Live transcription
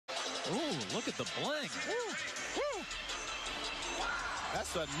Ooh, look at the bling. Ooh, ooh.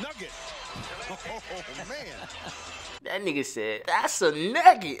 That's a nugget. Oh, man. That nigga said, that's a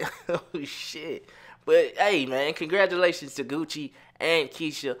nugget. Oh, shit. But, hey, man, congratulations to Gucci and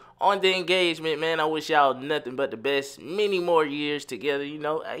Keyshia on the engagement, man. I wish y'all nothing but the best. Many more years together, you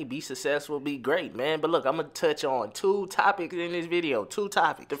know. Hey, be successful, be great, man. But look, I'm going to touch on 2 topics in this video. 2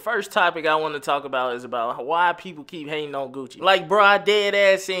 topics. The first topic I want to talk about is about why people keep hating on Gucci. Like, bro, I dead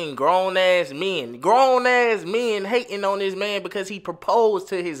ass seen grown-ass men hating on this man because he proposed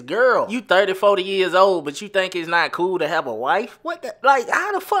to his girl. You 30, 40 years old, but you think it's not cool to have a wife? What the, like,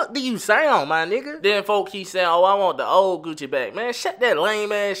 how the fuck do you sound, my nigga? Then folk keep saying, oh, I want the old Gucci back. Man, shut that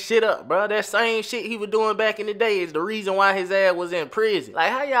lame ass shit up, bro. That same shit he was doing back in the day is the reason why his ass was in prison.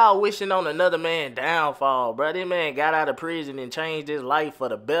 Like, how y'all wishing on another man's downfall, bro? This man got out of prison and changed his life for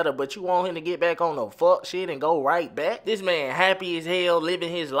the better, but you want him to get back on the fuck shit and go right back? This man happy as hell living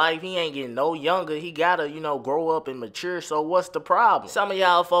his life. He ain't getting no younger. He gotta, you know, grow up and mature. So what's the problem? Some of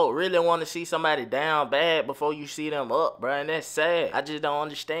y'all folk really want to see somebody down bad before you see them up, bro, and that's sad. I just don't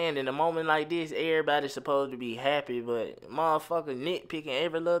understand. In a moment like this, everybody's supposed to be happy, but motherfucker nitpicking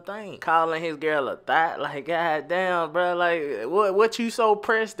every little thing, calling his girl a thot. Like, goddamn, bro, like, what you so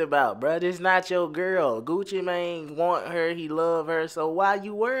pressed about, bro? This not your girl. Gucci man want her, he love her, so why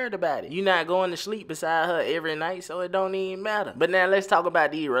you worried about it? You not going to sleep beside her every night, so it don't even matter. But now let's talk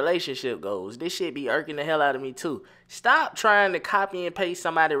about these relationship goals. This shit be irking the hell out of me too. Stop trying to copy and paste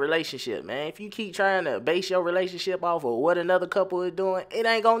somebody's relationship, man. If you keep trying to base your relationship off of what another couple is doing, it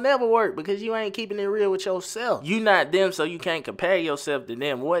ain't gonna never work because you ain't keeping it real with yourself. You not them, so you can't compare yourself to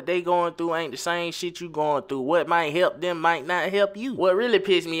them. What they going through ain't the same shit you going through. What might help them might not help you. What really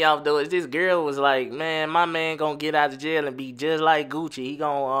pissed me off though is this girl was like, man, my man gonna get out of jail and be just like Gucci. He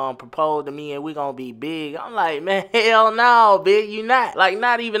gonna propose to me and we gonna be big. I'm like, man, hell no, bitch, you not. Like,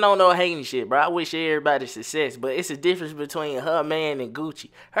 not even on no hating shit, bro. I wish everybody success, but it's a difference between her man and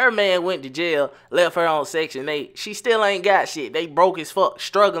Gucci. Her man went to jail, left her on Section 8. She still ain't got shit. They broke as fuck,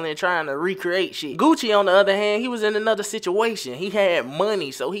 struggling, trying to recreate shit. Gucci, on the other hand, he was in another situation. He had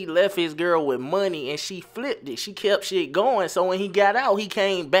money, so he left his girl with money, and she flipped it. She kept shit going, so when he got out, he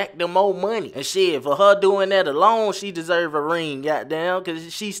came back to more money. And shit, for her doing that alone, she deserve a ring, goddamn,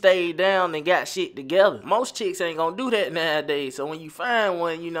 because she stayed down and got shit together. Most chicks ain't gonna do that nowadays, so when you find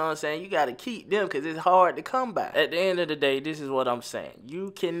one, you know what I'm saying, you gotta keep them because it's hard to come by. At the end of the day, this is what I'm saying.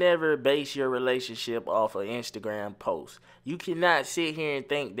 You can never base your relationship off of Instagram posts. You cannot sit here and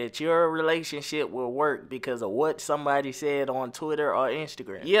think that your relationship will work because of what somebody said on Twitter or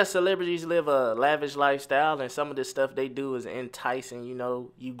Instagram. Yeah, celebrities live a lavish lifestyle and some of the stuff they do is enticing. You know,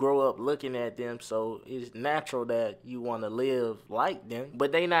 you grow up looking at them, so it's natural that you want to live like them.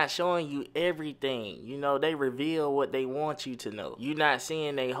 But they not showing you everything. You know, they reveal what they want you to know. You're not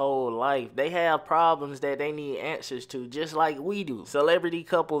seeing their whole life. They have problems that they need answers to, just like we do. Celebrity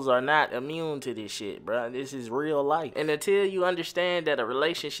couples are not immune to this shit, bro. This is real life. And until you understand that a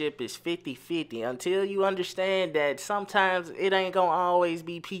relationship is 50-50, until you understand that sometimes it ain't gonna always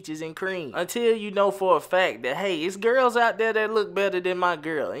be peaches and cream, until you know for a fact that, hey, it's girls out there that look better than my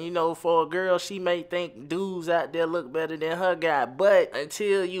girl, and you know, for a girl, she may think dudes out there look better than her guy, but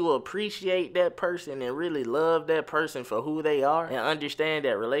until you appreciate that person and really love that person for who they are and understand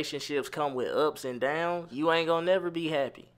that relationships come with ups and downs, you ain't gonna never be happy.